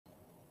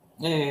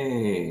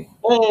Hey,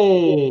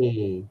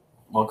 Hey,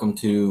 welcome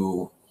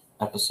to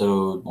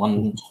episode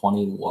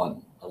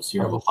 121 of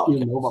Sierra of the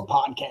Seer Podcast. Nova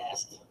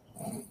podcast.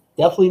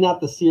 Definitely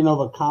not the Seer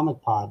Nova comic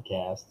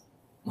podcast.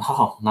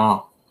 Oh,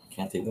 no,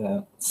 can't do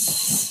that.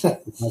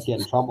 We might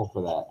get in trouble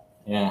for that.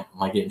 Yeah,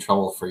 might get in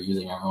trouble for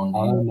using our own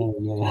Our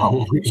name. name,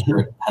 I'm pretty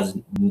sure yeah.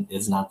 it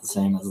is not the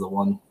same as the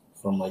one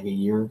from like a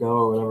year ago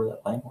or whatever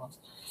that thing was.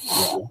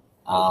 Yeah.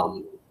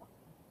 Um,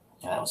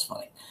 yeah, that was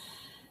funny.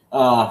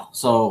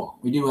 So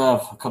we do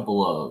have a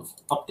couple of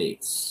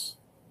updates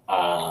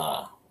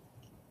uh,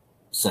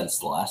 since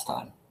the last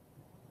time.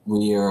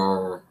 We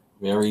are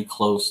very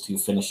close to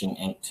finishing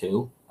Ink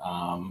 2.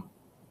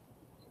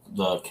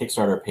 The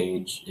Kickstarter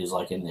page is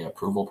like in the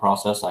approval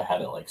process. I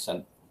had it like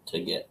sent to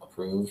get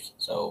approved.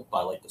 So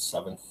by like the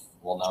 7th,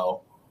 we'll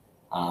know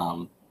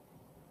um,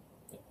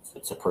 if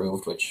it's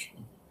approved, which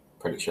I'm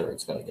pretty sure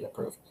it's going to get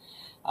approved.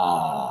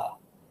 Uh,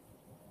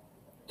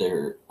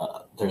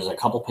 there's a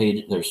couple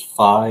pages, there's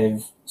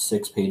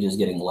 6 pages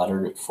getting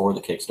lettered for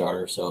the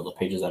Kickstarter. So the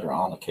pages that are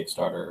on the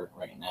Kickstarter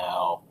right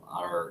now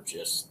are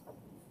just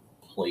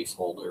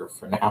placeholder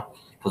for now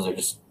because they're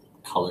just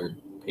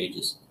colored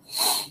pages.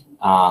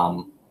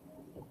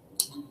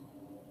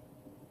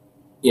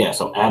 Yeah,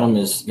 so Adam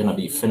is gonna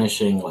be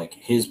finishing like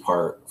his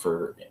part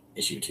for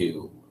issue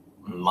 2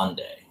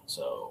 Monday.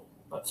 So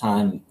by the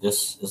time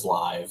this is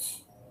live,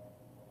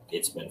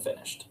 it's been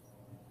finished,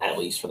 at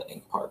least for the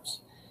ink parts.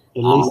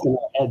 At least in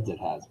our heads, it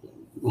has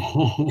been.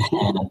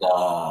 And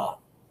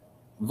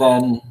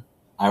then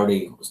I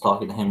already was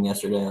talking to him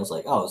yesterday. I was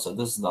like, oh, so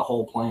this is the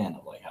whole plan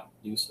of like how to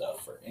do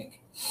stuff for ink.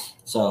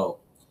 So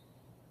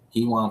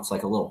he wants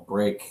like a little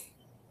break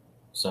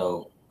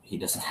so he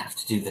doesn't have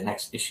to do the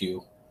next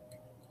issue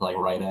like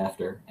right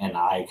after, and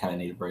I kind of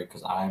need a break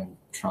because I'm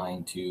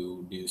trying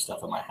to do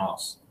stuff in my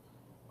house,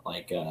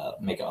 like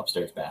make an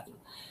upstairs bathroom.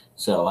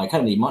 So I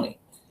kind of need money.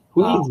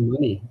 Who needs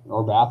money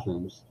or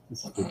bathrooms?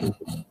 This is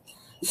ridiculous.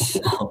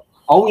 So,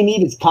 All we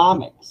need is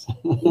comics.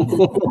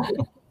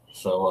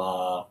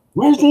 so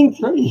Where's Ink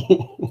 3?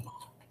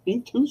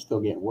 Ink 2's still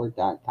getting worked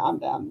on. Calm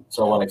down.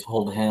 so what I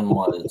told him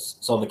was,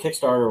 so the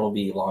Kickstarter will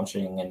be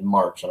launching in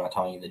March. I'm not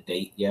telling you the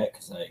date yet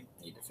because I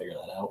need to figure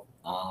that out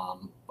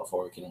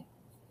before we can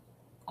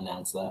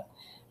announce that.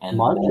 And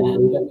March,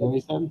 then,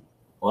 we said?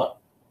 what?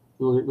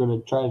 We're going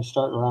to try to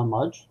start around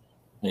March?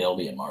 It'll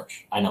be in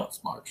March. I know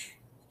it's March.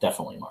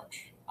 Definitely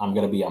March. I'm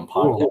going to be on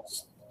Cool.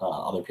 podcasts,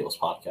 other people's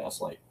podcasts,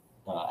 like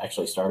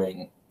actually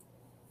starting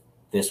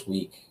this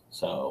week.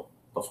 So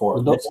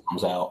before this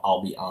comes out,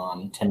 I'll be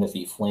on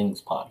Timothy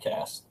Fling's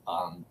podcast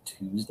on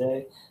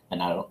Tuesday,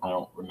 and I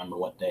don't remember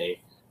what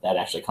day that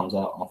actually comes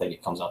out. I don't think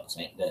it comes out the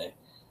same day.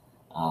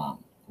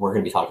 We're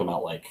going to be talking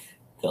about like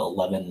the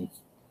 11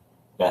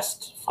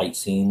 best fight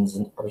scenes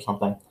or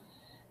something.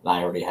 And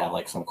I already have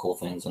like some cool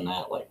things in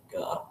that, like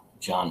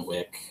John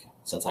Wick.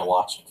 Since I'm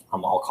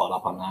all caught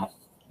up on that.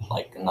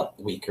 Like a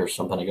week or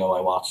something ago,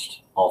 I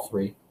watched all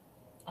 3.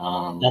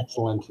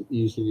 Excellent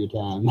use of your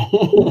time.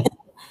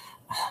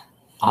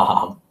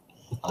 A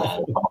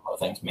couple other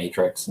things,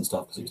 Matrix and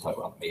stuff, because he was talking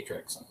about the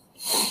Matrix.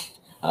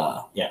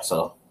 And, yeah,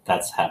 so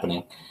that's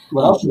happening.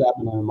 What else is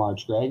happening in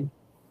March, Greg?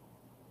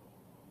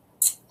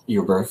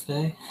 Your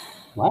birthday?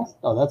 What?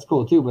 Oh, that's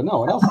cool too. But no,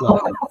 what else is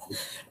happening?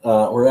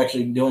 We're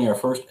actually doing our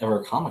first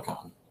ever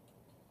Comic-Con.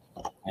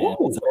 And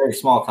it's a very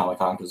small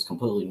Comic-Con because it's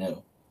completely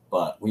new.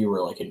 But we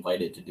were like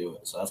invited to do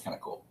it, so that's kind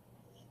of cool.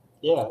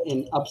 Yeah,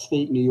 in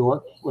upstate New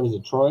York. What is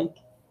it, Troy?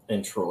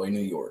 In Troy,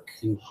 New York.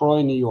 In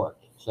Troy, New York.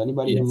 So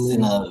anybody who It's lives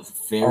in a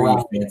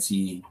very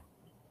fancy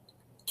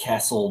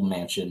castle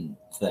mansion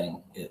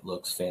thing. It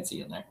looks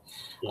fancy in there.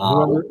 Yeah,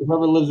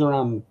 whoever lives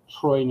around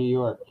Troy, New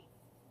York,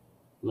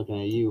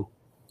 looking at you.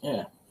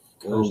 Yeah,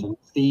 person,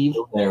 Steve.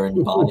 Go there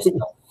and buy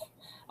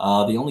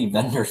stuff. The only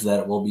vendors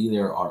that will be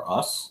there are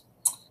us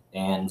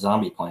and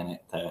Zombie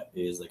Planet. That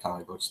is the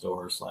comic book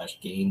store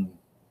 / game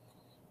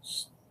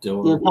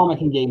store. Their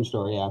comic and game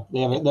store, yeah. They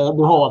have their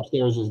whole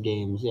upstairs is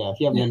games. Yeah, if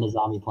you haven't been to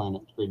Zombie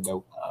Planet, it's pretty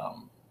dope.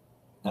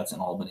 That's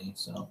in Albany,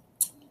 so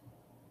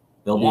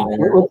they'll be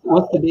there.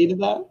 What's the date of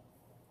that?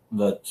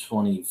 The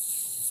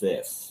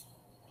 25th.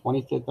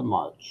 25th of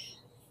March.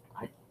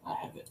 I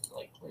have it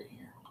like right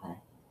here. Right.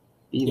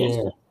 Be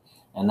there.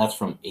 And that's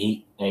from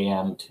 8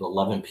 a.m. to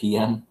 11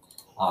 p.m.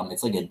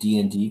 It's like a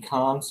D&D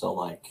con, so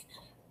like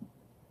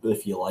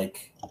if you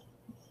like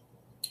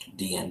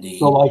D&D.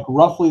 So like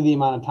roughly the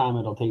amount of time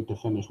it'll take to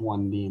finish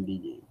one D&D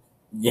game.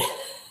 Yeah.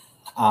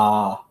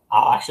 I'll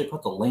actually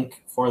put the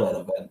link for that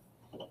event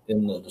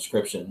in the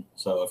description.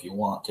 So if you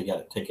want to get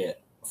a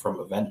ticket from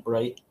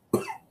Eventbrite,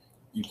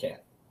 you can.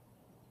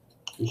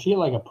 Is she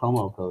like a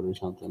promo code or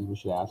something? We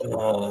should ask her.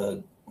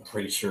 I'm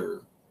pretty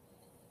sure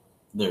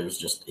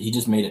he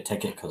just made a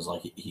ticket because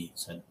like he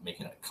said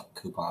making a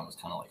coupon was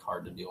kind of like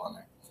hard to do on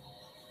there.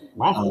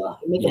 Wow.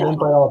 Make an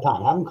Eventbrite all the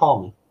time. Have him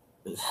call me.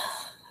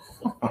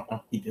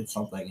 He did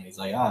something and he's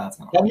like, that's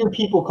gonna have your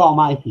people call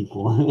my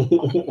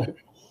people.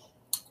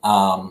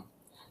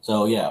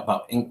 So yeah,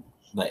 about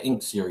the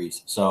Ink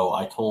series. So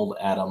I told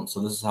Adam, so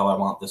this is how I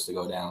want this to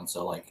go down.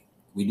 So like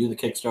we do the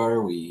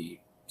Kickstarter, we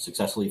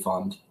successfully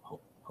fund,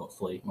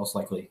 hopefully, most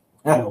likely.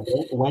 No,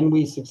 when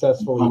we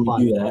successfully When we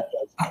fund do it, that.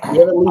 we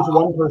have at least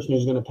one person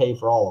who's going to pay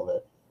for all of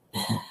it.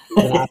 He's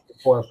going to ask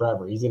for it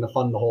forever. He's going to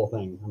fund the whole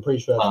thing. I'm pretty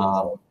sure that's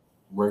what he said.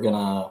 We're going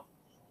to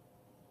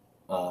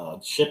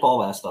ship all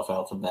that stuff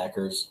out to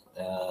backers.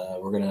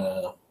 We're going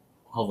to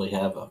hopefully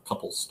have a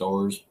couple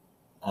stores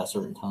at a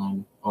certain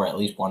time, or at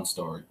least one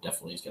store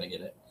definitely is going to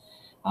get it.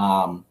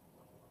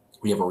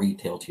 We have a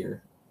retail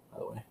tier, by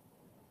the way.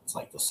 It's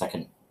like the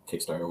second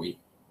Kickstarter we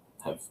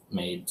have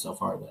made so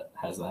far that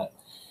has that.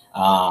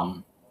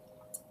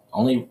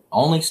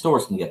 Only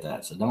stores can get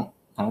that, so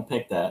don't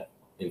pick that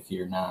if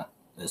you're not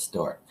this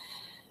store,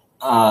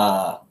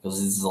 because this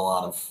is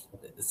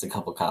it's a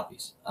couple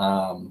copies.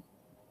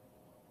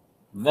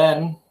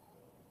 Then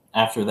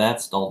after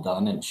that's all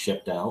done and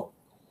shipped out,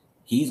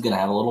 he's gonna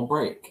have a little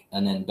break,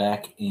 and then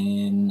back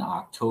in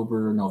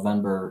October,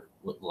 November,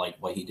 like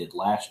what he did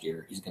last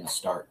year, he's gonna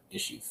start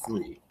issue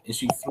 3.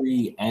 Issue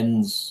 3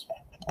 ends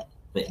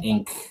the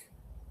Ink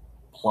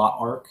plot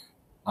arc,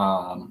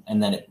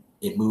 and then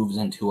it moves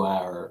into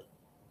our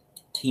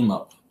team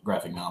up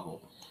graphic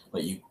novel.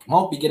 But you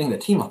won't be getting the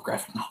team up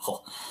graphic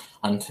novel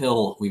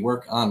until we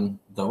work on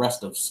the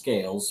rest of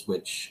Scales,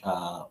 which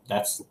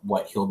that's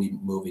what he'll be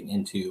moving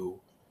into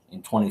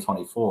in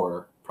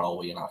 2024,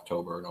 probably in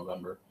October or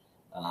November.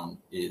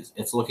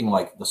 It's looking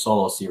like the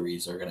solo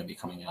series are going to be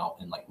coming out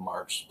in like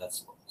March. That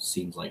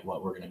seems like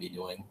what we're going to be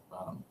doing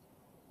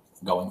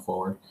going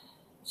forward.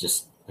 It's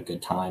just a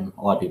good time.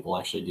 A lot of people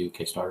actually do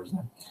Kickstarters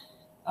then.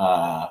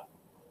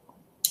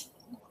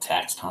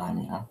 Tax time,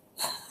 you know.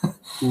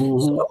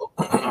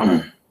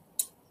 So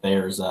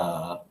there's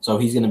so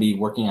he's going to be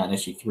working on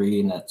issue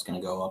 3, and that's going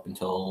to go up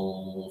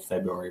until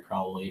February,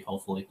 probably,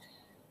 hopefully,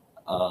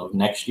 of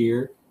next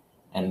year,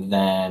 and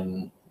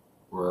then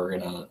we're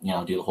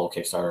gonna do the whole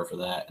Kickstarter for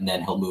that, and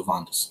then he'll move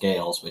on to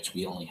Scales, which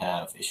we only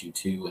have issue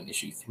 2 and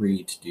issue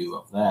 3 to do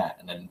of that,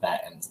 and then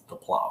that ends the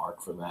plot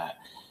arc for that.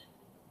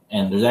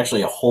 And there's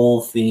actually a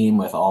whole theme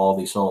with all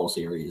the solo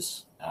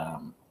series,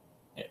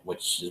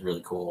 which is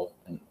really cool.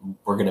 And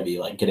we're going to be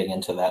like getting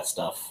into that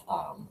stuff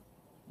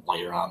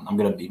later on. I'm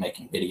going to be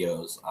making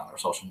videos on our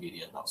social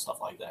media about stuff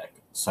like that.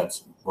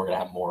 Since we're going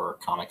to have more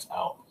comics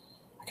out,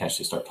 I can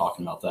actually start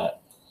talking about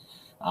that.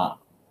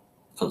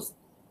 Because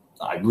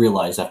I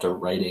realized after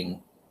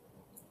writing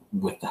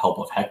with the help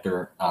of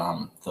Hector,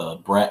 the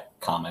Brett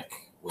comic,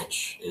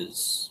 which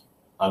is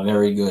a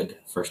very good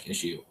first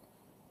issue,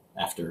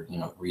 after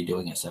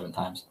redoing it 7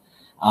 times,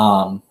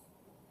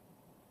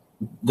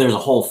 there's a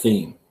whole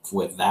theme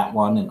with that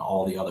one and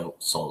all the other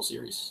solo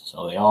series,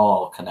 so they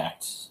all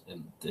connect,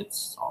 and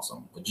it's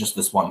awesome. But just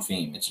this one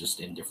theme, it's just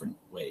in different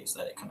ways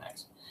that it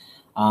connects.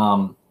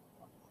 So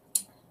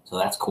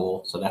that's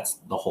cool. So that's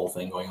the whole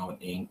thing going on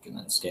with Ink, and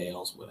then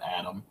Scales with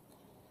Adam,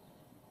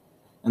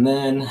 and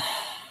then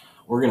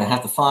we're gonna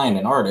have to find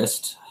an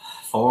artist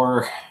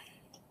for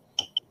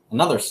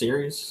another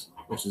series,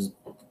 which is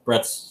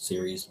Brett's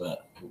series,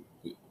 but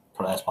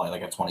that's probably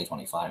like a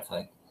 2025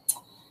 thing.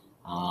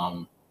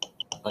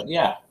 But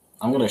yeah,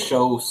 I'm going to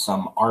show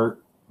some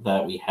art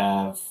that we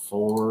have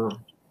for,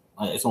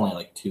 it's only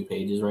like 2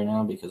 pages right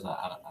now because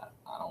I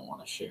don't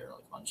want to share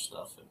like a bunch of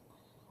stuff. And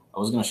I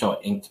was going to show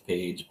an inked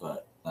page,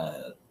 but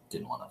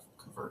didn't want to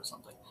convert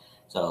something.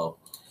 So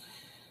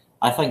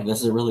I think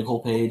this is a really cool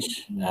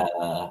page.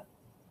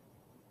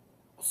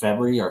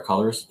 February, our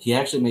colors, he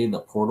actually made the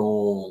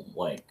portal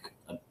like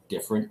a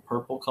different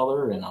purple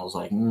color, and I was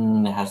like,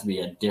 it has to be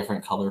a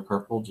different color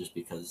purple, just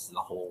because the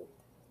whole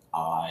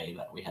eye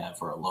that we have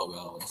for our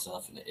logo and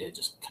stuff, and it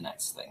just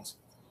connects things.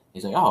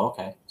 He's like, oh,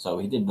 okay. So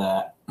he did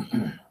that.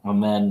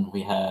 And then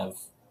we have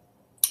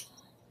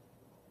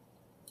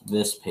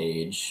this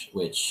page,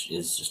 which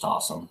is just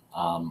awesome.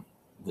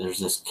 There's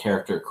this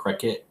character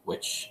Cricket,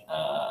 which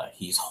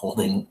he's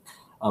holding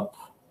up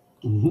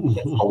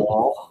against the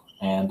wall,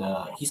 and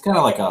he's kind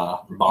of like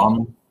a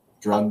bomb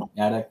drug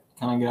addict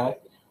kind of guy.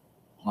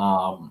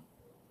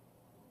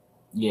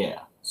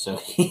 Yeah, so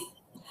you're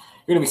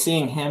gonna be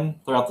seeing him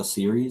throughout the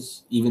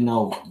series, even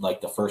though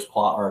like the first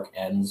plot arc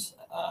ends.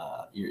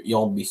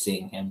 You'll be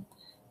seeing him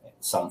in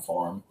some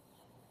form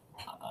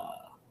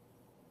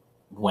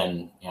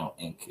when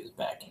Ink is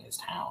back in his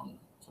town.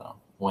 So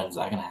when's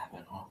that gonna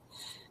happen?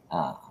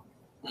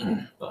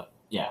 But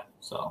yeah,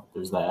 so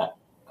there's that.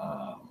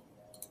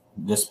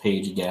 This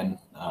page again,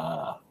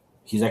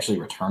 he's actually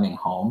returning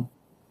home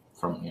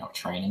from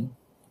training,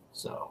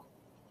 so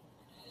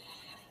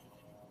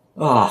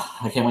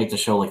I can't wait to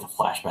show like the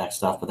flashback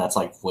stuff, but that's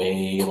like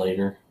way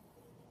later.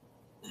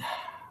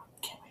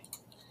 Can't wait.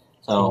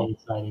 So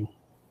exciting.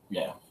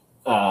 Yeah,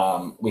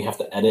 we have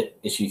to edit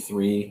issue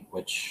 3,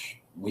 which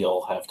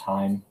we'll have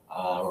time.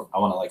 I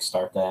want to like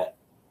start that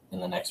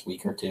in the next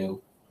week or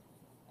 2.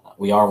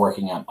 We are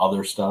working on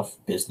other stuff,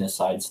 business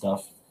side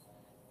stuff.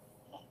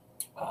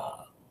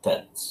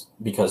 That's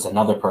because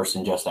another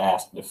person just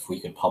asked if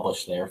we could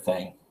publish their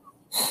thing.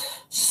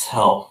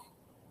 So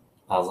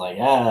I was like,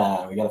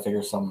 we got to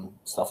figure some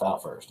stuff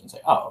out first, and say,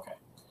 oh, okay.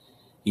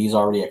 He's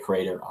already a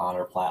creator on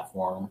our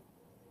platform,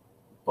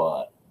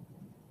 but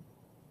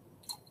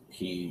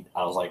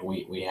I was like,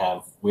 we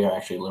are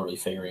actually literally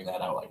figuring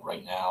that out like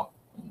right now,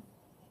 and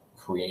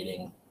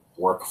creating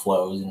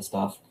workflows and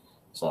stuff.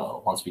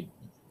 So once we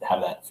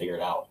have that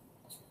figured out,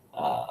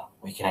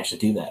 we can actually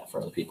do that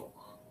for other people,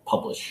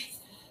 publish.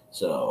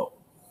 So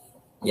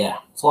yeah,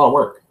 it's a lot of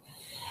work.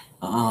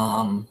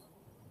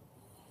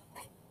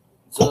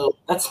 So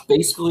that's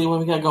basically what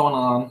we got going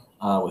on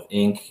with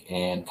Inc.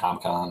 and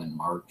Comic-Con and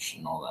March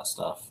and all that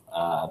stuff.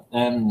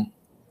 Then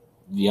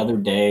the other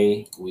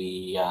day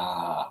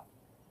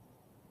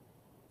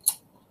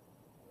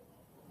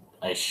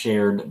I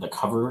shared the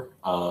cover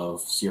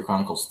of Seer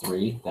Chronicles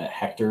 3 that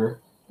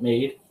Hector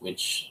made,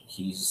 which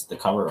he's the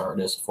cover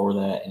artist for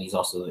that, and he's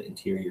also the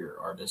interior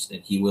artist,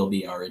 and he will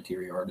be our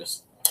interior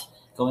artist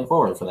going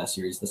forward for that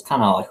series. That's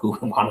kind of like who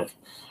we wanted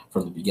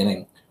from the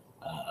beginning.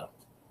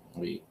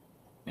 We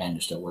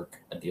managed to work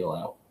a deal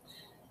out.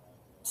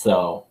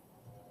 So,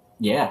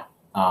 yeah,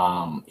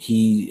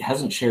 he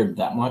hasn't shared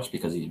that much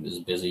because he was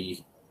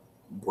busy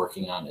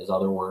working on his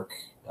other work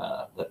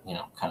that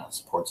kind of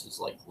supports his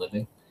like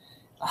living.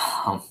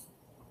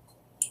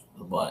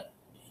 But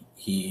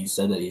he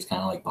said that he's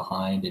kind of like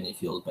behind, and he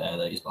feels bad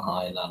that he's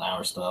behind on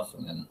our stuff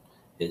and then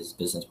his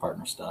business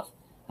partner stuff.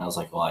 And I was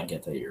like, well, I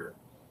get that you're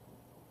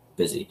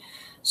busy.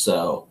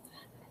 So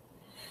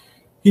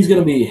he's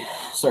going to be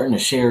starting to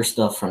share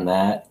stuff from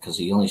that because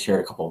he only shared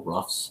a couple of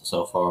roughs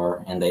so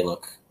far, and they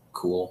look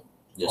cool.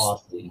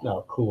 Awesome.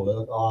 No, cool. They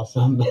look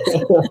awesome.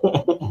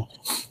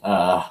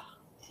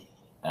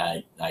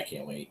 I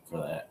can't wait for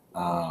that.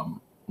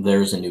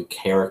 There's a new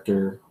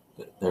character.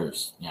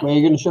 There's. Are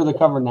you going to show the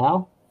cover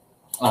now?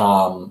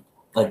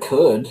 I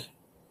could.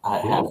 I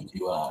have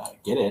to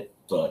get it,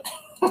 but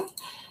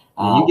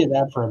you get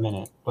that for a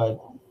minute.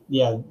 But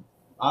yeah,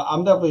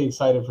 I'm definitely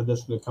excited for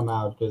this to come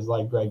out because,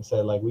 like Greg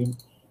said, like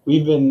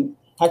we've been.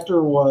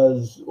 Hector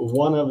was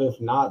one of, if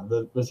not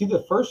was he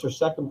the first or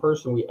second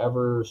person we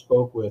ever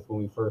spoke with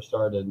when we first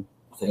started?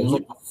 I think it was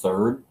like the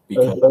third.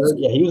 Third?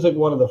 Yeah, he was like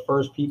one of the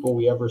first people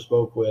we ever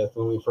spoke with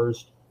when we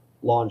first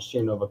launched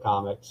Sierra Nova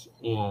Comics,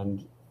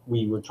 and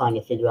we were trying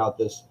to figure out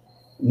this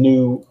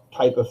new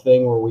type of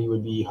thing where we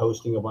would be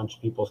hosting a bunch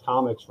of people's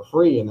comics for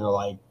free, and they're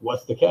like,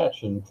 what's the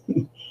catch? And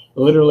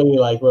literally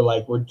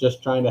we're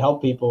just trying to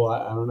help people.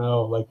 I don't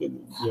know,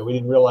 we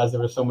didn't realize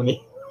there were so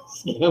many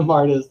scam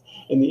artists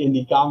in the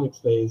indie comic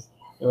space,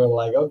 and we're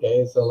like,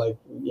 okay, so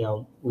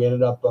we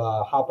ended up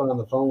hopping on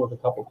the phone with a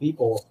couple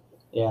people,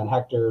 and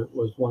Hector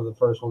was one of the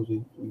first ones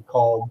we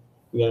called.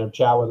 We ended up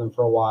chatting with him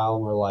for a while,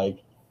 and we're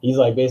like, he's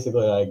like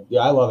basically like, yeah,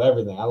 I love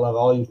everything. I love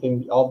all the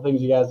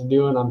things you guys are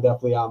doing. I'm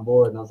definitely on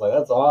board. And I was like,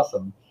 that's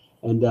awesome.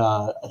 And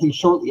I think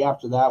shortly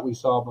after that, we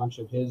saw a bunch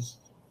of his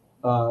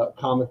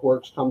comic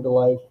works come to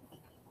life,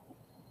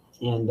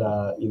 and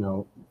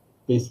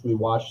basically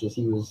watched as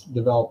he was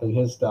developing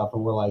his stuff.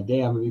 And we're like,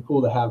 damn, it'd be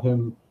cool to have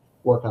him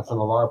work on some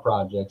of our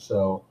projects.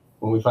 So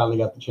when we finally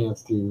got the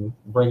chance to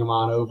bring him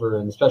on over,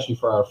 and especially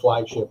for our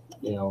flagship,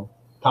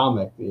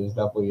 comic, it was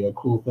definitely a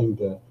cool thing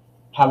to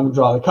have him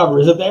draw the cover.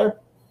 Is it there?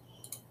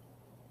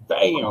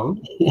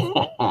 Bam.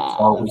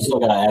 So we still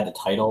gotta add the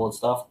title and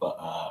stuff,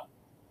 but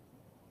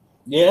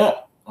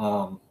yeah,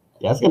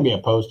 it's gonna be a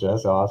poster.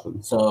 That's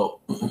awesome. So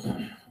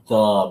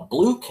the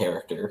blue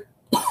character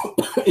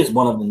is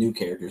one of the new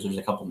characters. There's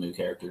a couple new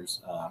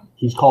characters.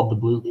 He's called the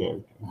blue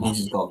character. He's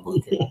just called the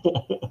blue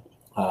character.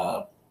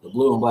 The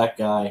blue and black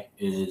guy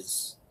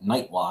is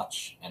Night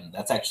Watch, and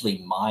that's actually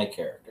my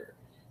character.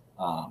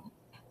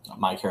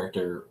 My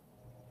character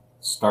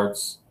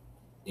starts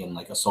in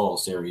like a solo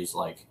series,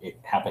 like it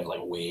happened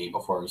like way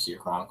before Seer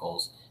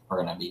Chronicles.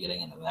 We're gonna be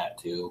getting into that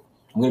too.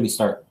 I'm gonna be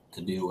start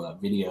to do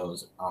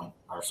videos on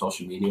our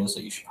social media, so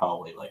you should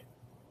probably like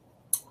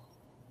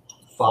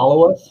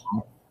follow us.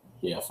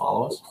 Yeah,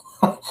 follow us.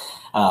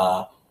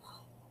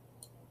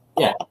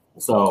 Yeah,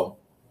 so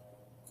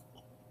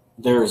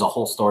there's a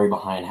whole story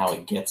behind how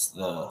it gets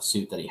the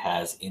suit that he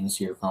has in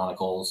Seer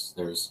Chronicles.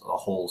 There's a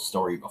whole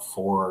story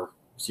before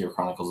Seer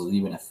Chronicles is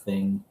even a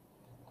thing.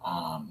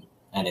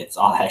 And it's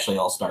actually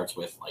all starts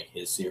with like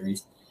his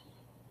series.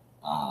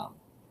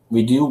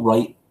 We do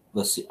write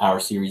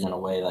our series in a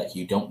way that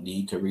you don't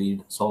need to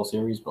read solo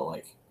series, but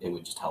like it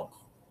would just help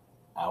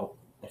out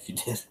if you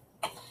did.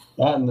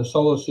 That and the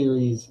solo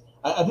series,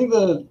 I think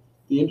the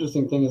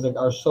interesting thing is like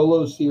our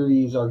solo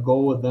series, our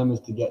goal with them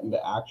is to get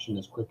into action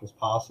as quick as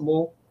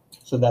possible,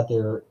 so that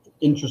they're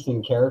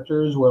interesting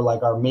characters. Where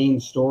like our main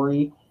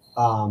story,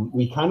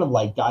 we kind of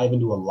like dive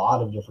into a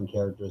lot of different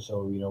characters.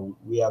 So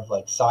we have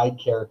like side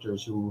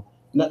characters who.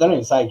 They're not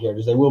even side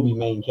characters. They will be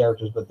main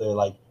characters, but they're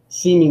like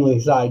seemingly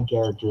side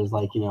characters,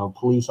 like,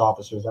 police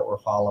officers that we're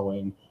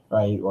following,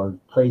 right? Or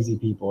crazy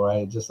people,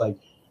 right? Just like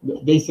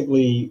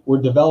basically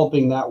we're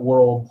developing that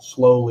world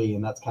slowly,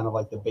 and that's kind of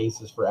like the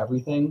basis for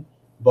everything.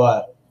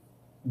 But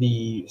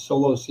the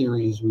solo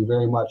series, we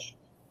very much,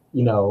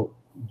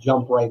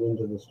 jump right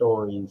into the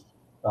stories,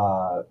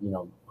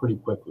 pretty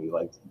quickly.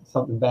 Like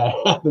something bad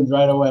happens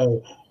right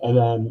away, and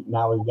then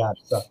now we've got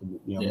stuff to,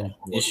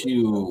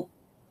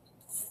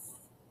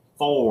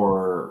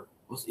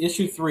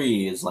 Issue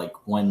 3 is like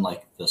when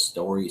like the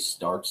story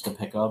starts to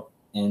pick up,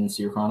 in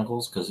Seer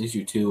Chronicles, because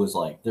issue 2 is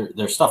like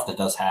there's stuff that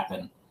does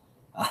happen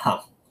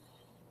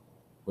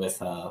with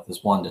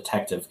this one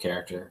detective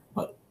character,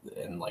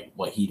 and like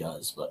what he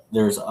does. But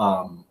there's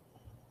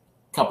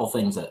couple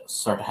things that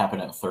start to happen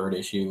in the 3rd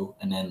issue,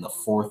 and then the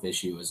 4th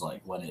issue is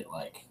like when it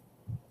like.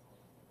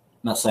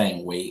 I'm not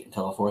saying wait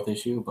until the 4th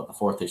issue, but the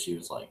 4th issue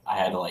is like I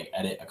had to like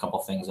edit a couple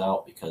things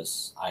out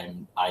because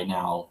I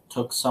now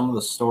took some of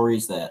the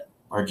stories that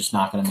are just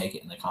not going to make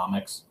it in the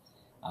comics.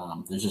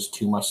 There's just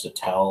too much to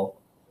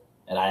tell,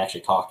 and I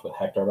actually talked with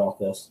Hector about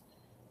this.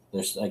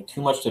 There's like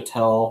too much to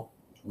tell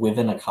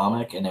within a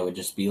comic, and it would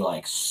just be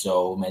like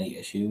so many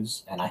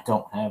issues, and I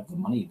don't have the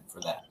money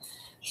for that.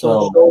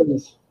 So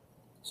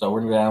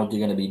we're now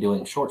going to be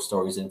doing short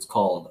stories, and it's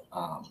called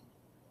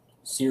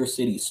Seer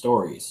City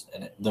Stories,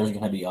 and there's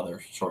going to be other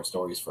short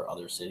stories for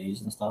other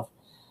cities and stuff.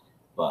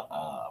 But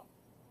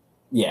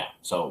yeah,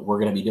 so we're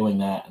going to be doing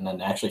that, and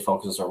then actually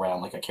focuses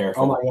around like a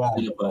character. Oh my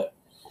god! But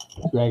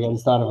Greg, I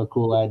just thought of a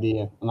cool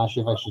idea. I'm not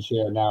sure if I should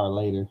share it now or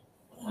later.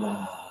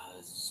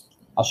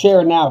 I'll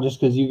share it now just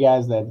because you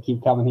guys that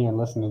keep coming here and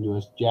listening to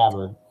us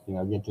jabber,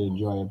 get to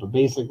enjoy it. But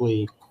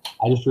basically,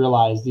 I just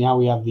realized, how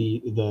we have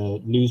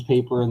the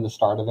newspaper in the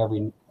start of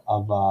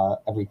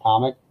every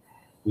comic.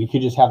 We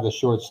could just have the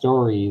short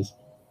stories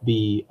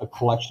be a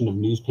collection of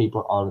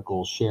newspaper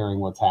articles sharing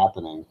what's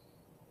happening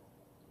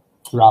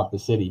throughout the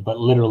city, but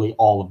literally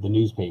all of the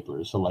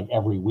newspapers. So like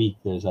every week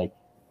there's like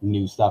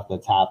new stuff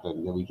that's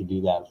happened, and we could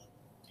do that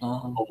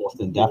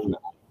almost indefinitely.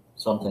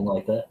 Something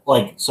like that.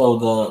 Like,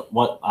 so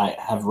what I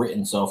have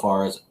written so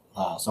far is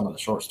some of the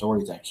short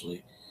stories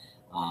actually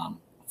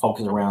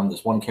focus around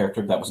this one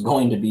character that was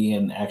going to be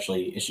in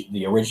actually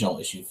the original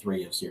issue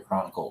 3 of Seer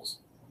Chronicles.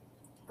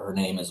 Her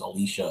name is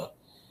Alicia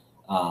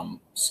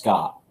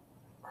Scott.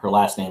 Her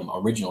last name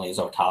originally is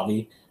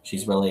Otavi.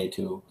 She's related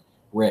to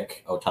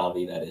Rick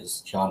Otavi, that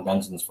is John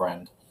Benson's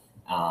friend.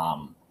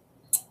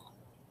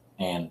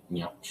 And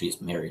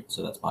she's married,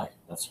 so that's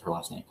her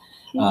last name.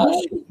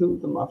 To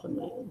the Muffin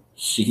Man.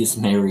 She's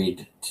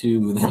married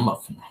to the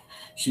Muffin Man.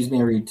 She's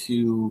married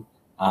to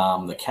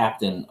the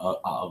captain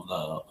of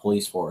the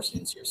police force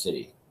in Seer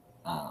City.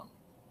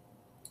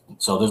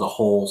 So there's a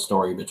whole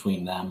story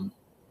between them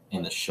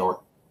in the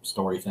short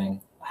story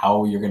thing.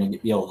 How you're going to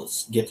be able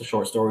to get the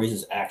short stories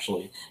is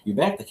actually you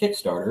back the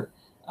Kickstarter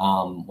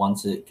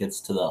once it gets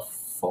to the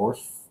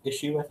 4th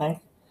issue, I think.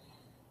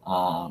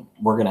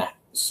 We're going to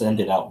send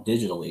it out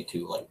digitally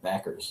to like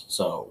backers.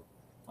 So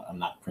I'm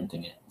not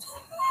printing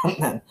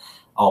it.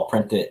 I'll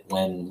print it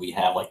when we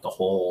have like the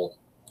whole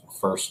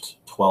first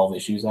 12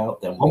 issues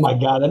out. Then oh my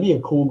god, that'd be a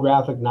cool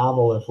graphic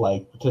novel if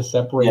like to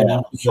separate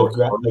the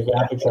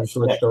graphics and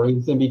short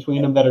stories in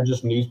between them that are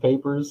just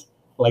newspapers.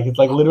 Like it's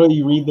like literally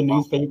you read the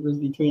newspapers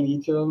between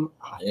each of them.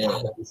 Oh, yeah,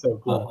 god, that'd be so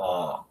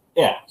cool.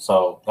 Yeah,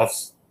 so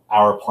that's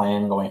our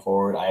plan going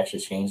forward. I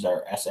actually changed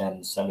our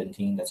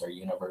SN17. That's our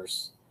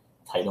universe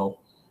title.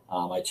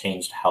 I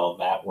changed how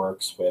that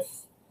works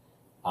with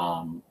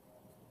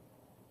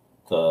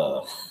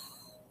the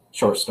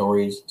short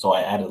stories. So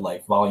I added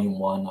like volume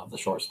 1 of the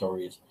short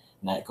stories,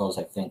 and that goes,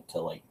 I think, to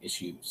like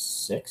issue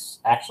 6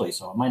 actually.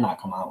 So it might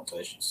not come out until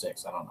issue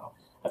 6. I don't know.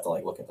 I have to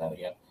like look at that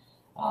again.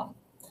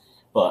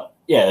 But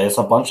yeah, there's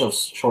a bunch of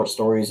short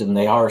stories, and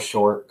they are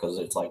short because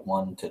it's like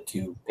 1 to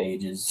 2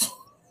 pages,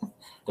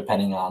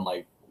 depending on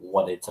like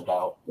what it's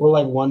about. Or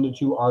like 1 to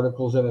 2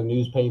 articles in a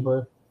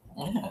newspaper.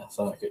 Yeah,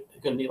 so it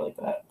could be like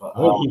that. But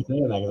I keep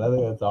saying that because I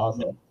think that's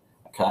awesome.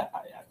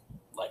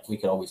 Like we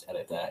could always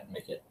edit that and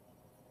make it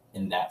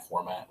in that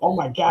format. Oh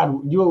my god,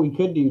 what we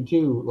could do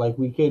too, like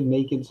we could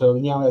make it so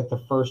like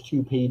the first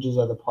 2 pages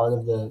are the part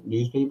of the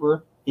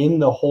newspaper. In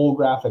the whole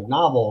graphic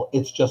novel,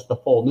 it's just the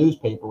full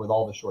newspaper with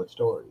all the short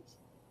stories.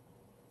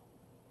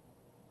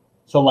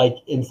 So like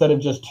instead of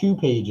just 2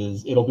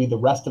 pages, it'll be the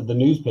rest of the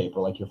newspaper,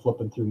 like you're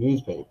flipping through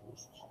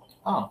newspapers.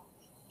 Oh,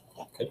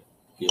 that could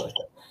be like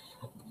that.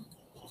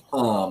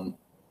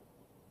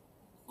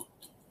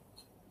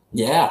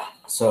 Yeah,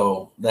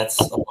 so that's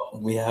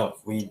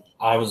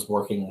I was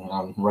working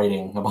on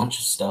writing a bunch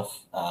of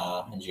stuff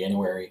in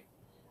January.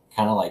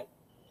 Kind of like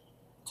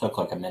took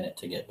like a minute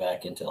to get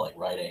back into like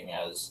writing,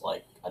 as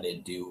like I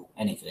didn't do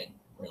anything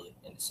really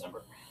in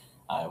December.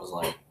 I was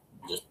like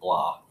just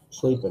blah,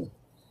 sleeping.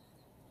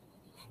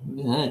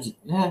 Yeah,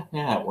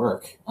 at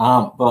work.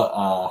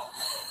 But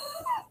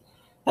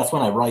that's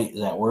when I write,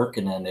 is at work,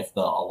 and then if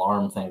the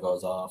alarm thing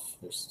goes off,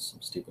 there's some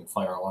stupid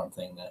fire alarm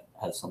thing that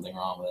has something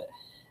wrong with it.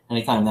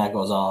 Anytime that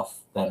goes off,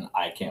 then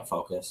I can't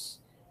focus.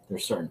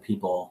 There's certain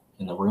people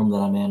in the room that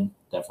I'm in,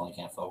 definitely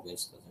can't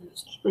focus because they're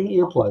just bring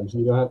earplugs so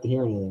you don't have to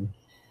hear anything.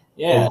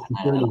 Yeah,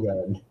 security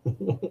guard.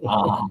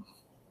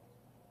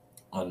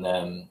 And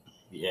then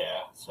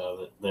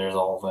so there's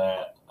all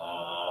that.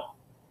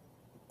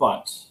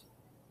 But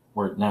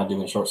we're now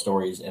doing short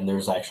stories, and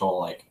there's actual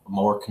like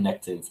more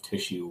connective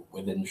tissue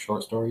within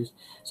short stories.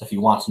 So if you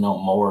want to know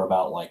more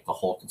about like the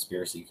whole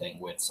conspiracy thing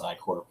with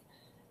PsyCorp, you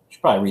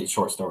should probably read the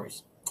short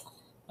stories.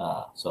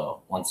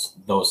 So once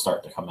those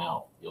start to come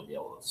out, you'll be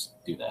able to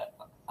do that.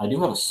 I do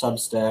have a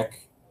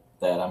Substack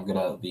that I'm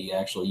gonna be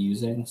actually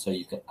using. So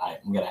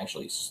I'm gonna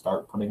actually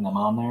start putting them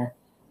on there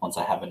once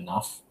I have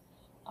enough.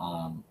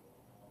 I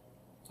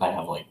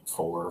have like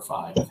 4 or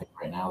 5, I think,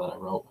 right now that I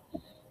wrote.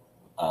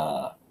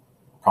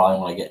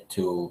 Probably when I get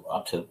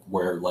up to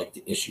where like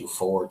the issue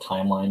 4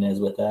 timeline is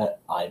with that,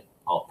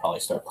 I'll probably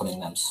start putting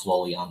them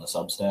slowly on the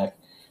Substack.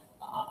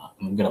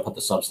 I'm gonna put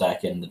the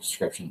Substack in the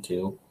description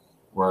too,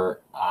 where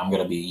I'm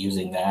gonna be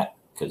using that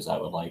because I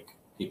would like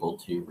people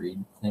to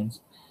read things.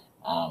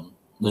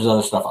 There's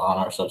other stuff on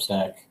our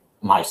Substack,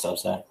 my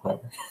Substack,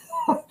 whatever.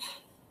 I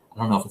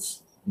don't know if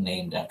it's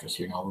named after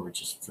Seer Nova or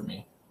just for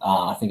me.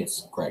 I think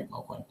it's Greg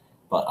Moquin,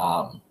 but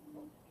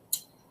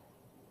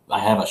I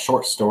have a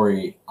short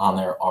story on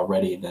there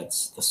already.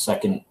 That's the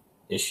second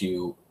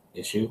issue,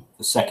 the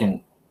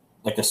second,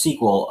 like the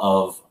sequel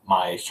of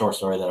my short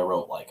story that I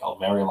wrote like a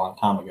very long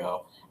time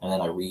ago, and then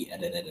I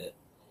re-edited it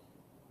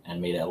and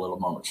made it a little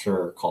more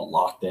mature, called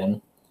Locked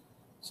In.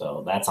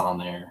 So that's on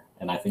there,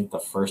 and I think the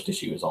first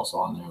issue is also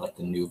on there. Like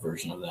the new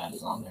version of that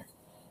is on there.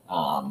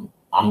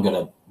 I'm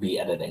gonna be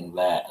editing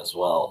that as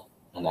well,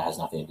 and that has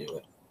nothing to do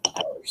with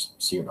our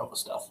Seer Nova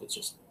stuff. It's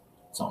just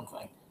its own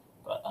thing.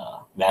 But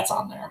that's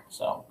on there,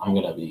 so I'm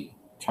gonna be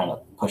trying to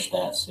push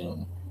that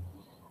soon.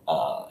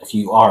 If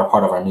you are a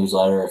part of our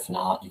newsletter, if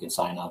not, you can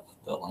sign up.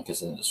 The link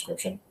is in the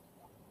description.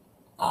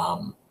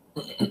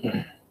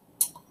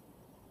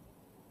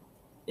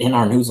 In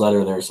our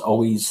newsletter, there's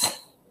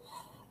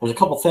a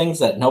couple things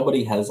that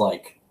nobody has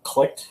like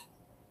clicked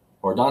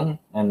or done,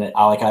 and that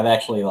I've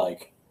actually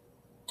like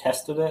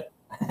tested it,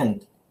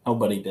 and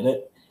nobody did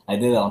it. I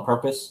did it on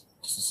purpose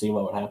just to see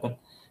what would happen.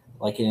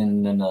 Like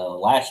in the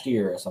last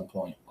year at some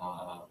point,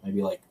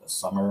 maybe like the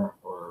summer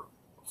or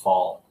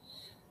fall,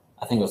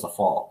 I think it was the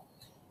fall,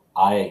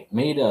 I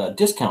made a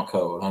discount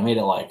code. I made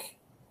it like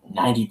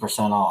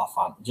 90% off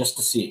just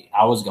to see.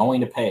 I was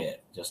going to pay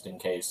it just in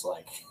case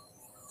like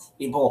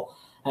people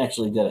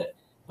actually did it,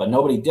 but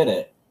nobody did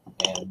it.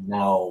 And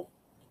now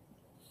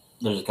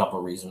there's a couple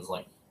of reasons,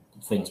 like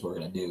things we're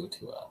going to do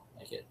to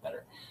make it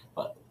better.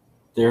 But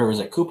there was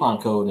a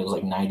coupon code that was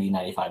like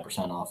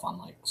 95% off on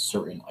like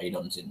certain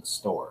items in the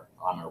store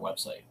on our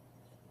website,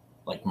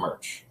 like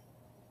merch.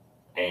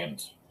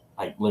 And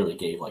I literally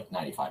gave like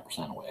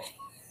 95% away.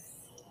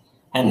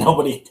 And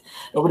nobody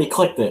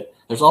clicked it.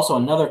 There's also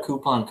another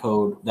coupon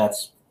code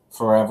that's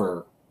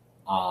forever.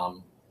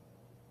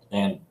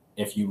 And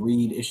if you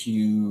read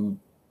issue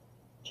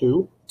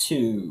 2?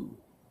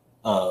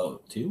 I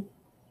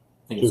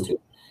think it's 2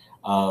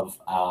 of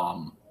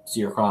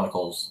Seer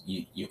Chronicles,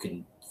 you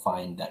can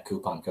find that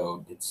coupon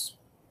code. It's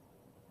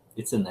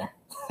in there.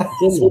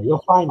 It's in there.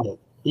 You'll find it.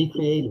 Be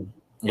creative.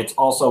 It's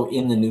also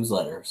in the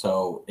newsletter.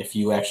 So if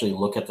you actually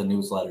look at the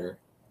newsletter,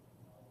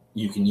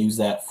 you can use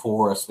that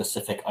for a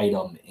specific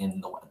item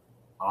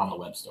on the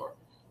web store.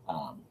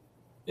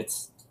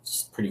 It's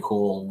just pretty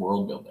cool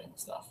world building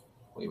stuff.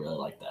 We really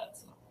like that.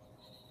 So.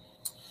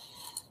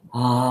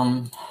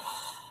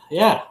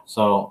 Yeah,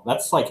 so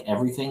that's like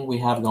everything we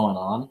have going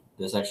on.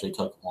 This actually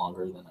took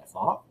longer than I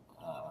thought.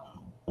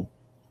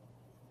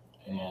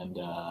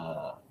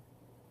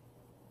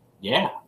 Yeah,